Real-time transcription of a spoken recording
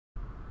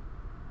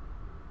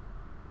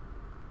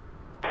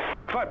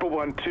Viper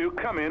 1-2,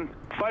 come in.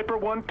 Viper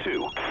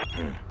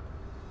 1-2.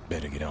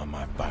 Better get on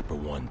my Viper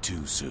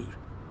 1-2 suit.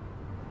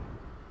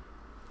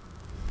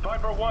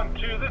 Viper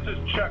 1-2, this is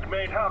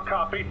Checkmate. How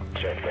copy?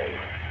 Checkmate.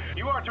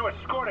 You are to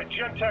escort a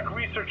Gentech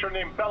researcher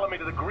named Bellamy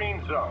to the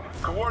Green Zone.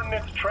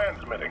 Coordinates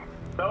transmitting.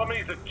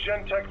 Bellamy's a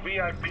Gentech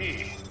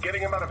VIP.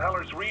 Getting him out of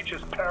Heller's reach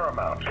is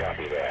paramount.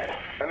 Copy that.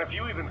 And if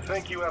you even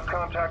think you have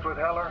contact with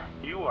Heller,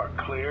 you are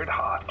cleared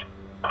hot.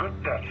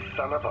 Put that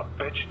son of a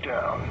bitch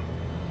down.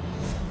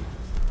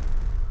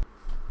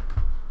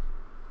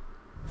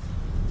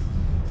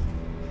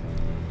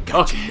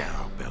 Got you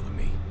now,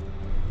 Bellamy.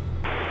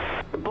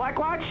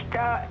 Blackwatch?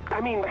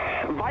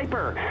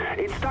 Viper.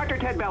 It's Dr.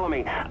 Ted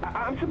Bellamy.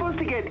 I'm supposed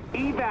to get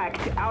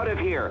evac out of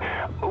here.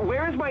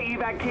 Where is my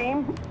evac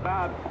team?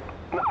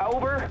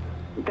 Over.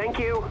 Thank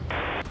you.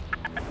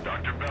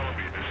 Dr.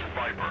 Bellamy, this is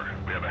Viper.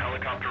 We have a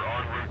helicopter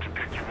en route to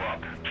pick you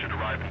up. Should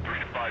arrive in 3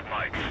 to 5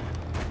 mics.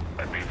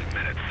 That means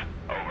minutes.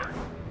 Over.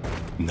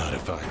 Not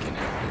if I can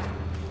help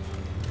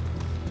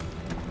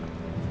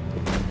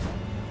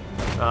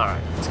it.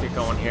 Alright, let's get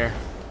going here.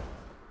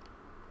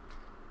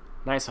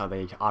 Nice how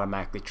they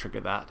automatically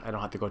trigger that. I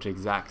don't have to go to the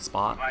exact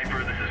spot. Viper,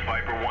 this is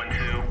Viper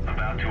 1-2.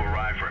 About to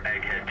arrive for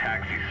Egghead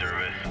taxi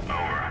service.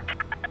 Over.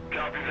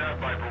 Copy that,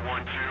 Viper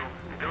 1-2.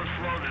 Go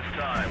slow this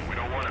time. We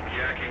don't want him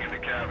yakking in the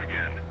cab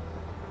again.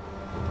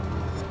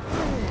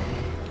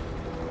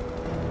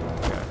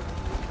 Okay.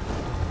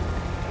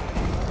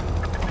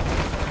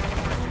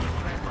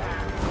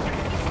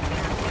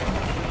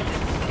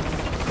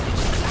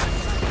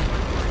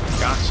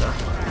 Gotcha.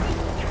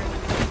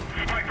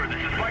 Viper,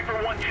 this is Viper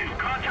 1-2.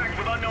 Contact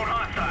with unknown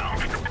hostile.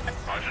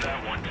 Roger that,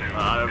 1-2.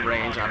 Out of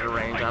range, out of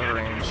range, out of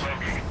range.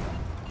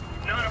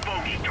 Not a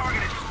bogey.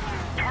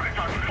 Target's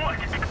on foot.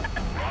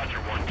 Roger,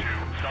 1-2.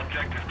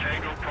 Subject is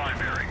Tango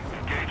Primary.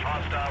 Engage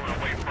hostile and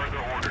await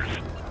further orders.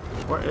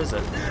 Where is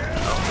it?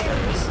 Oh, there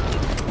it is.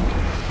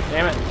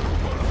 Damn it.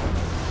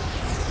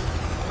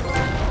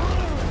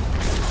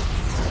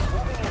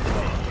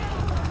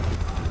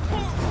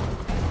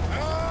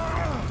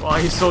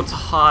 Why he's so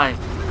high?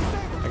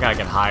 I gotta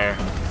get higher.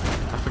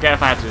 I forget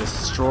if I have to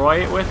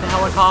destroy it with the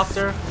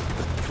helicopter,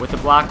 with the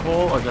black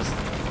hole, or just...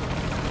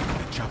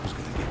 The chopper's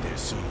gonna get there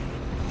soon.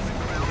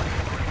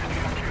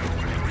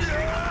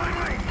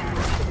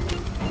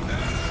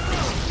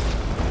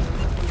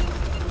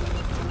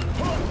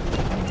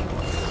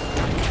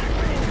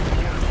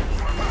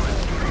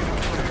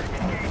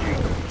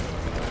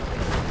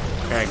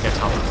 Okay, get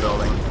top of the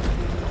building.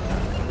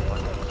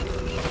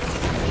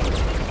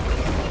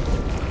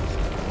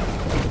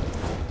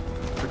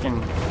 Freaking...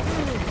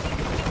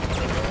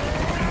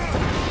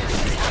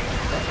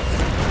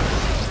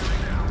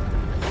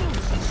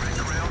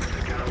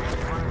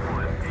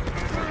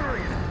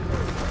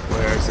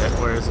 Where is it?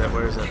 Where is it?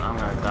 Where is it? I'm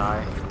gonna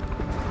die.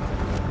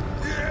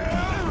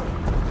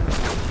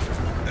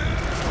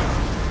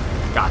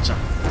 Gotcha.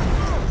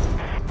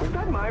 Was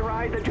that my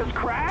ride that just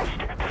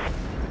crashed?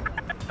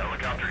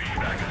 Helicopter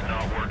evac is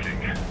not working.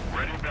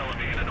 Ready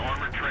Bellamy in an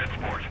armored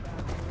transport.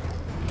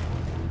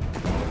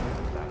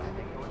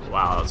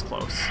 Wow, that was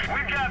close.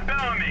 We've got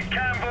Bellamy.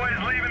 Convoy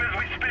is leaving as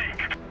we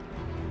speak.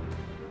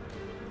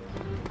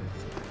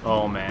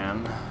 Oh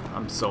man,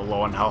 I'm so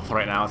low on health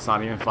right now, it's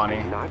not even funny.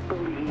 I cannot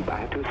believe I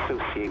have to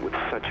associate with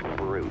such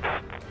brutes.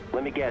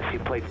 Let me guess, you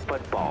played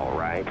football,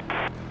 right?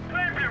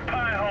 Leave your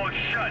pie hole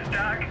shut,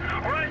 Doc,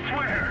 or I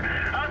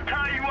swear, I'll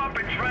tie you up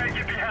and drag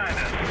you behind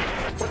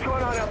us. What's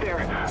going on out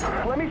there?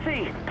 Let me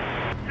see.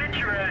 Sit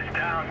your ass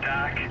down,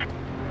 Doc.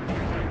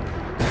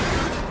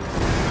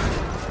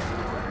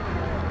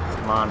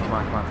 Come on, come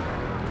on, come on.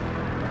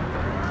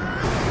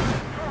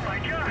 Oh my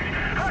god,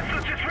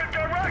 Hustler just ripped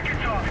our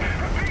rockets off.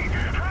 Repeat,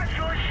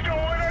 Hustler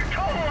stolen our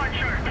tow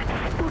launcher.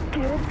 Well,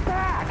 get it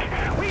back.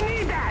 We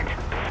need that.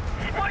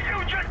 Why you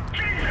just,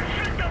 Jesus,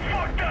 sit the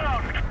fuck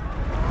down.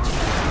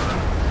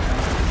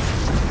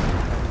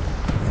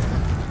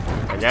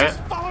 I get it?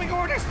 Following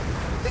orders.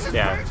 This is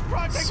Yeah. Bird's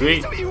project. Sweet.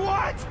 This is what you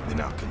want. Then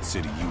I'll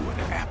consider you an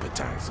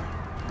appetizer.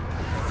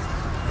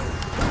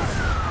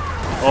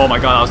 Oh my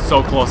god, I was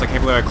so close. I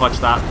can't believe I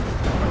clutched that.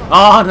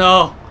 Oh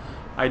no!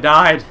 I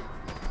died.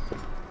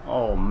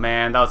 Oh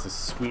man, that was a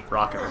sweet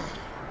rocket.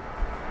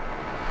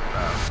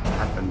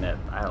 At the net.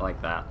 I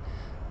like that.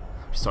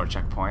 Restore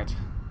checkpoint.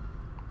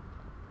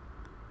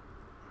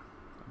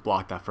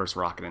 Blocked that first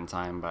rocket in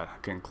time, but I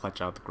couldn't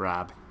clutch out the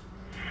grab.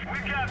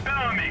 We've got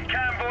Bellamy.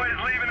 Convoy is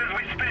leaving as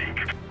we speak.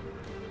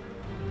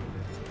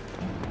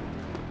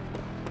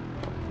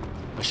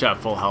 I should have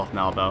full health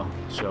now, though.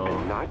 I So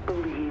cannot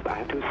believe I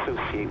have to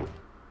associate with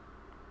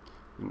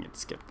we can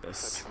skip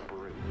this.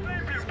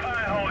 Leave your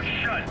pie hole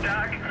shut,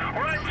 Doc,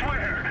 or I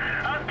swear,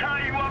 I'll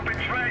tie you up and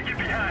drag you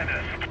behind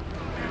us.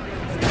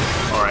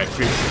 Alright,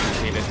 previously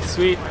completed.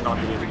 Sweet, I don't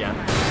have to do it again.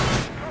 Oh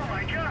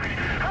my god,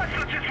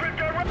 Hustler just ripped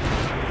our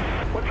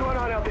What's going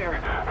on out there?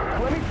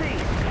 Let me see.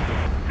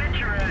 Sit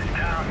your ass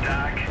down,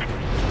 Doc.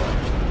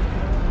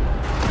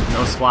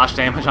 No splash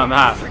damage on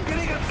that. You're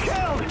getting us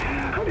killed.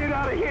 Get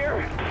out of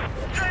here.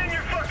 Stay in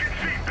your fucking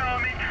seat,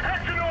 Bellamy.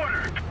 That's an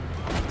order.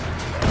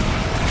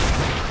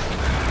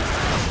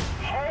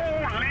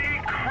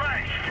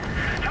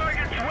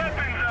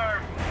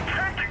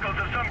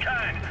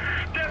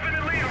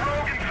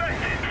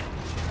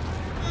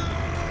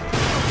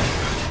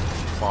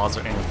 laws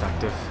are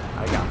ineffective.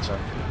 I gotcha.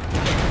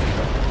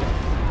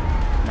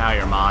 Now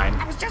you're mine.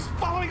 I was just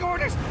following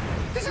orders.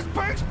 This is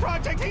Berg's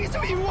project. He's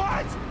who you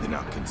want. Then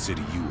I'll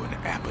consider you an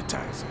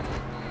appetizer.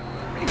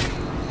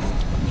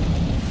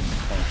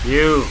 Thank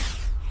you.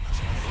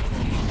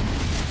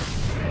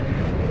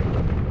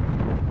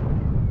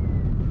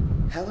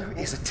 Heller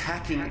is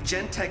attacking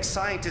Gentech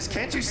scientists.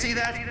 Can't you see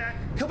that?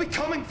 He'll be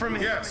coming for me.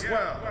 Yes,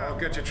 well, I'll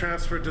get you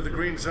transferred to the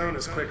green zone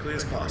as quickly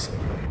as possible.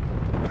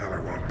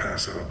 Heller won't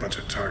pass up a bunch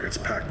of targets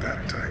packed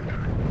that tight.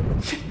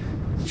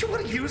 You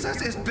want to use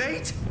us as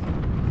bait?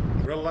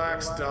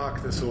 Relax,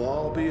 Doc. This will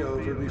all be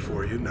over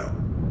before you know.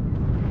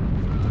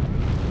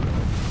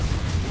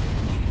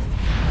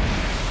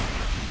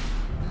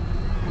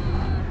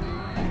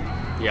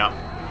 Yep,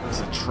 it was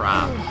a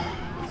trap.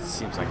 It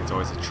seems like it's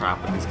always a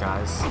trap with these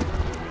guys.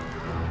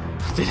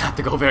 Didn't have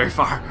to go very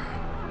far.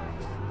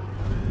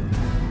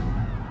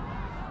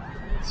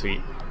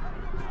 Sweet.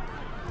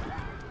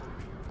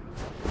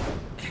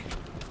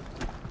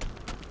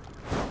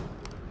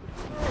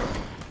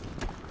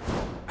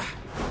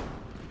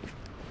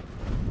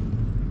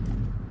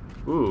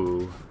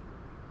 Ooh.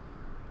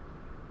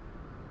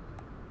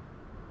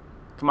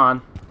 Come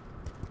on.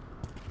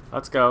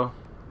 Let's go.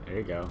 There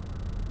you go.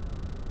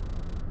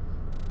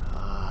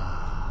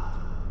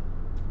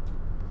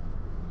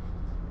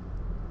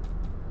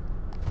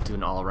 Do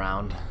an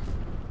all-around.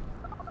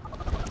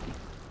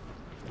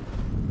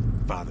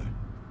 Father,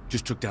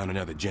 just took down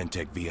another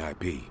Gentech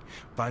VIP.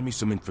 Find me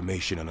some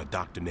information on a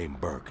doctor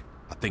named Burke.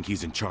 I think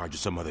he's in charge of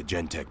some other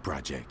Gentech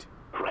project.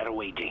 Right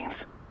away, James.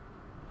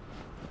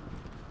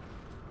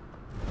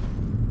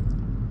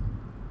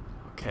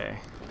 Okay.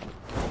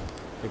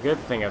 The good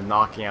thing of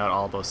knocking out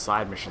all those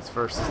side missions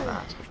first is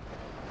that,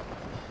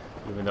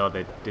 even though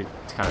they did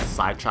kind of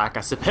sidetrack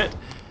us a bit,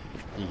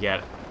 you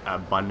get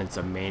abundance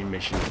of main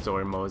mission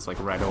story modes like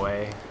right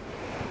away.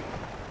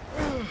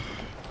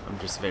 I'm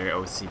just very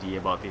OCD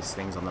about these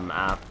things on the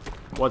map.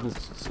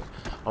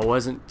 I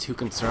wasn't too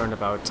concerned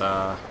about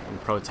in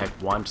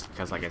Prototype 1 just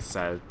because, like I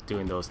said,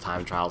 doing those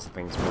time trials and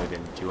things really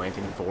didn't do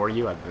anything for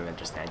you other than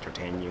just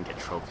entertain you and get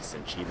trophies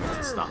and achievements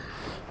and stuff.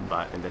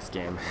 But in this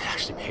game, it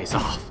actually pays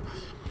off.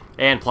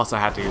 And plus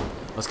I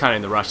was kind of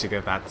in the rush to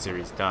get that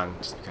series done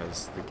just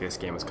because this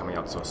game was coming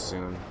out so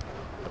soon.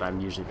 But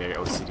I'm usually very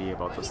OCD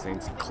about those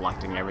things and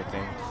collecting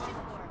everything.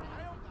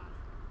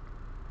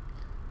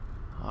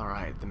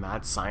 Alright, the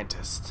mad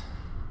scientist.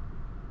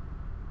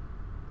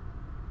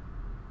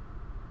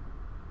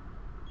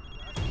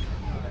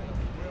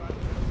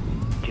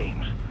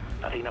 James,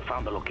 I think I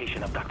found the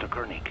location of Dr.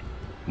 Koenig.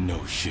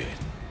 No shit.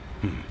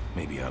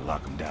 Maybe I'll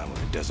lock him down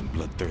with a dozen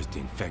bloodthirsty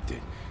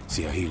infected.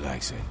 See how he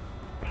likes it.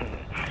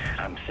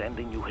 I'm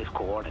sending you his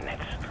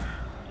coordinates.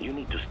 You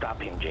need to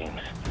stop him,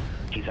 James.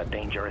 He's a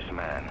dangerous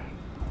man.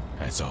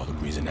 That's all the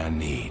reason I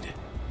need.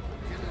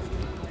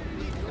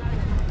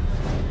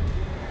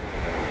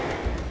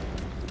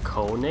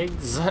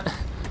 Koenigs?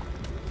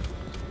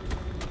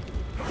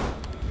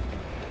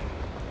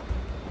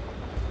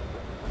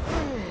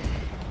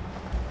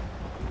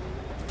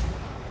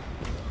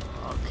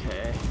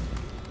 Okay.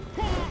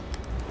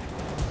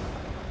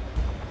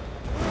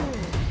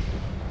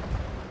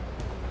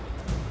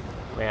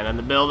 Man in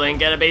the building,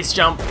 get a base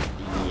jump.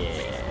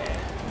 Yeah.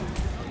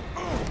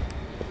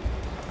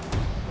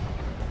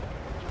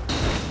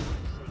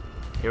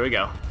 Here we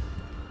go.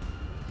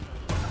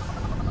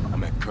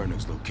 I'm at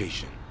Koenig's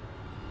location.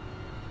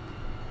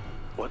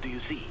 What do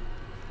you see?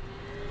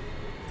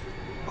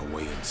 A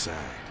way inside.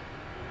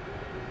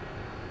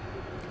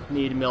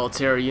 Need a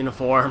military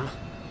uniform.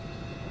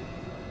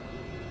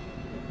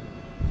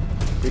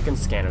 Freaking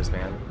scanners,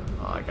 man.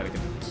 Oh, I gotta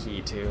get the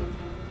key too.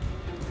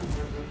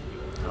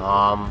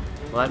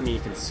 Let me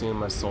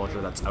consume a soldier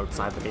that's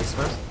outside the base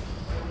first.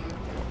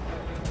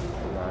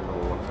 And then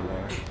we'll look from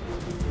there.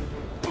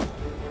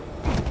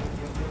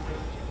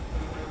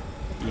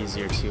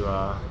 Easier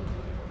to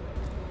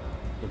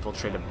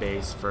infiltrate a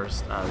base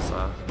first as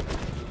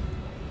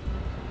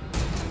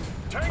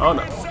oh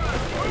no.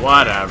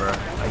 Whatever.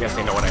 I guess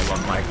they know what I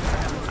look like.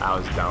 I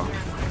was dumb.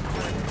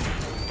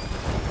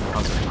 I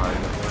was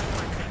retarded.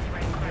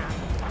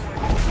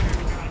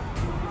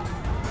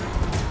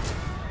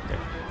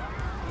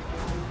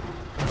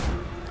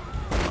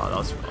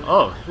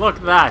 Oh, look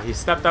at that! He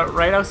stepped out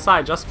right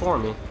outside just for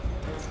me.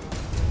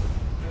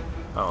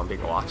 Oh, I'm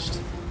being watched.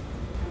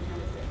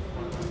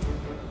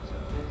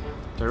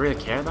 Do I really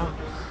care though?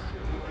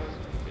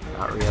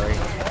 Not really.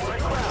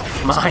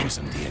 Mine.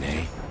 Some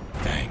DNA.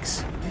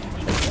 Thanks.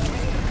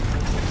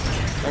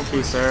 Thank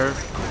you, sir.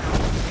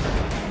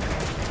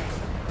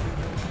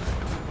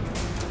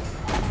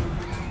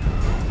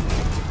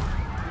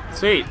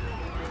 Sweet.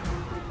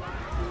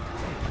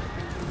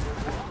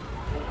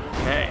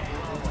 Okay.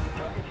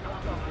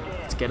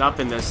 Let's get up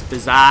in this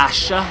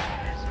bizash.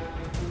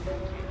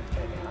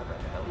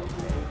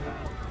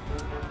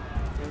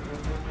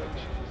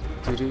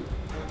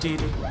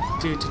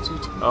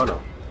 Oh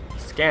no.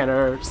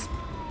 Scanners.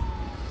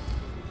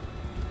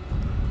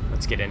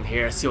 Let's get in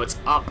here, see what's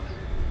up.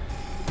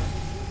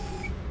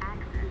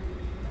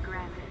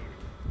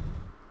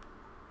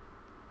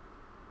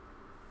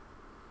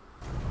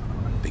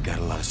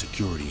 of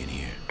security in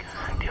here.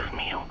 Dios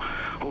mío.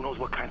 Who knows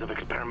what kinds of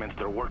experiments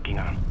they're working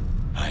on?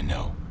 I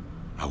know.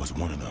 I was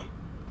one of them.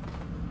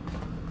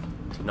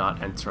 Do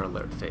not enter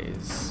alert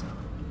phase.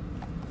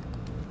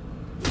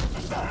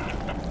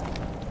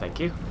 Thank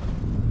you.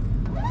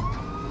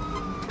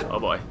 Oh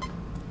boy.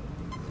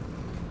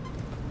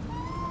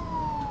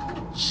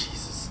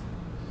 Jesus.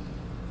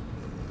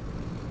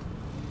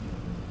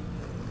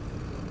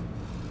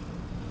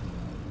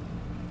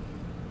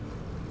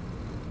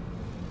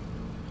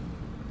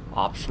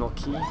 Optional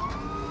key?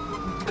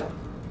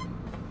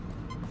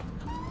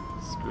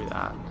 Screw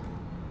that.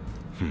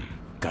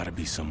 Gotta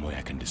be some way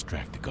I can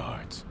distract the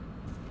guards.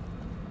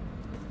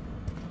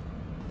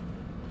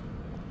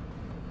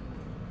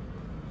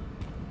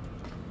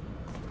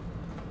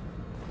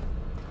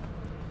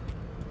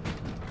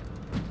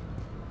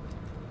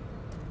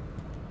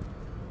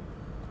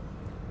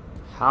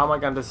 How am I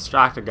gonna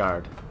distract a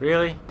guard?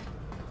 Really?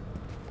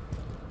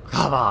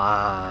 Come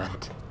on!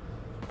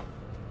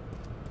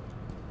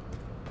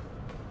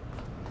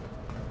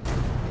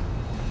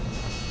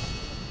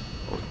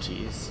 Oh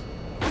jeez.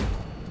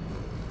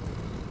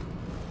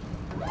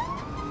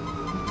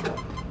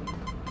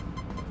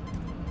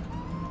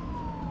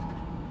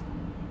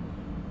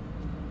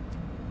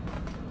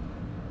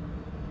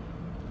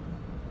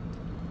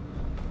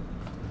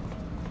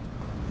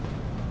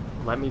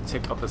 Let me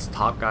take up this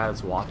top guy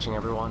that's watching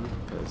everyone,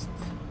 because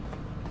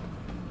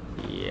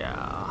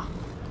yeah.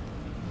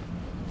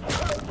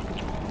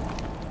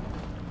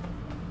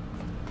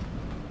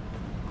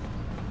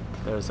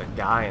 There's a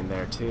guy in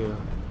there too.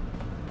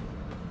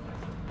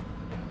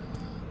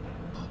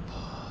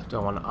 Do I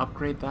want to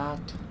upgrade that?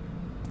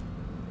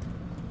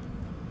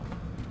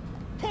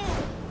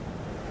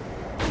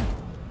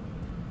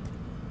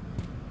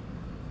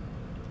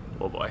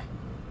 Oh boy.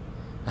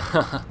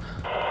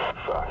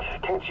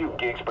 Can't you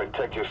geeks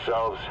protect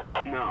yourselves?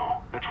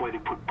 No, that's why they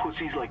put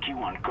pussies like you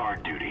on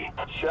guard duty.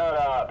 Shut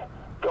up.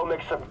 Go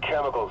mix some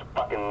chemicals,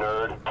 fucking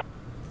nerd.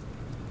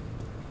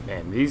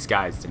 Man, these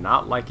guys do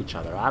not like each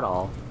other at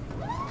all.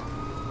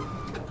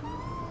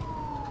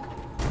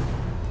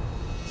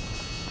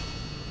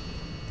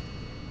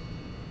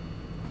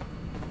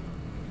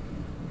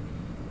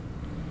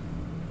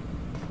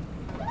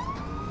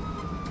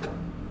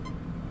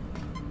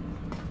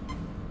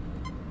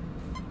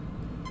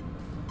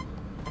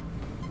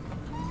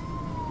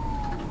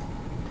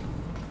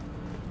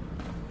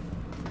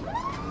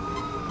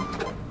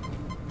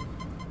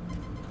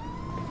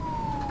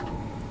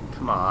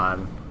 Come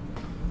on.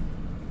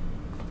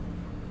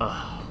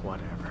 Ugh,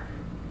 whatever.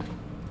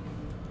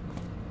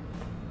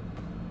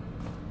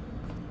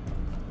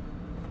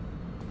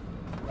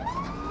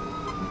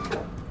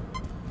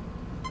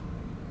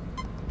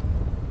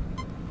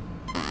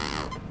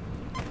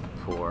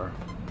 Poor.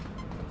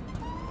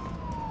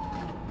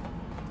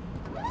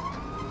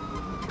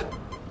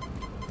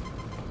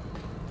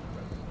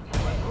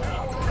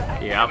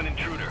 We have an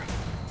intruder.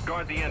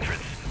 Guard the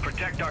entrance.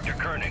 Protect Dr.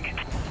 Koenig.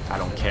 I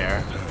don't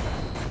care.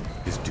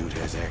 This dude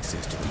has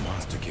access to the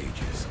monster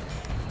cages.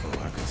 Oh,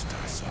 I could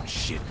start some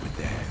shit with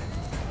that.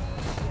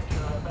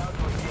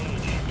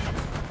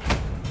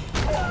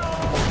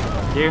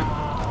 Thank you.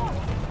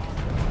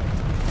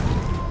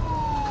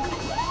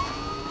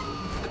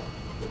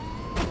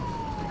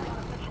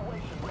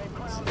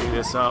 Let's do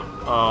this up.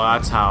 Oh,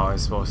 that's how I'm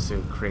supposed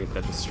to create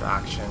the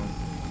distraction.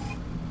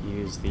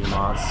 Use the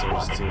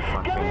monsters to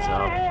fuck things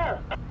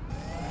up.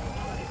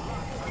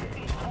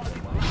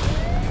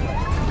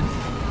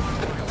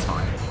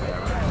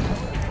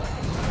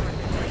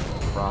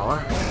 Brawler.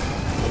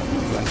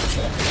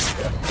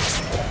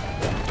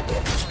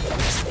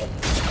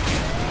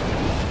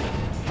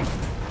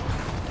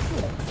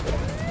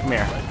 Come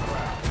here.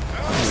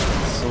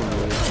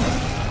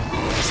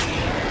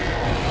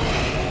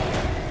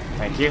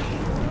 Thank you.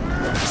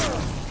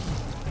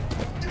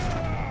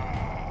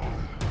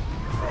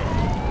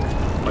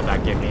 What'd that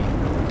give me?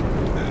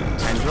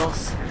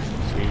 Tendrils?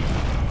 Sweet.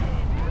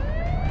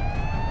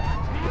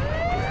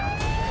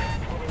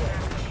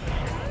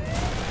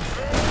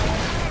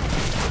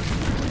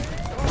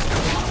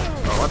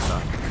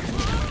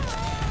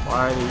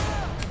 Why?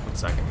 1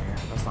 second here.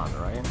 That's not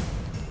right.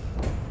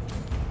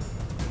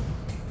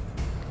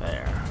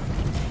 There.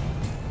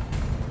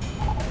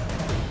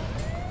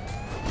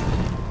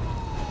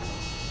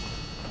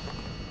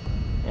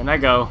 And I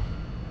go.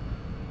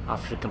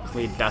 After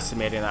complete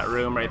decimating that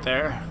room right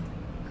there.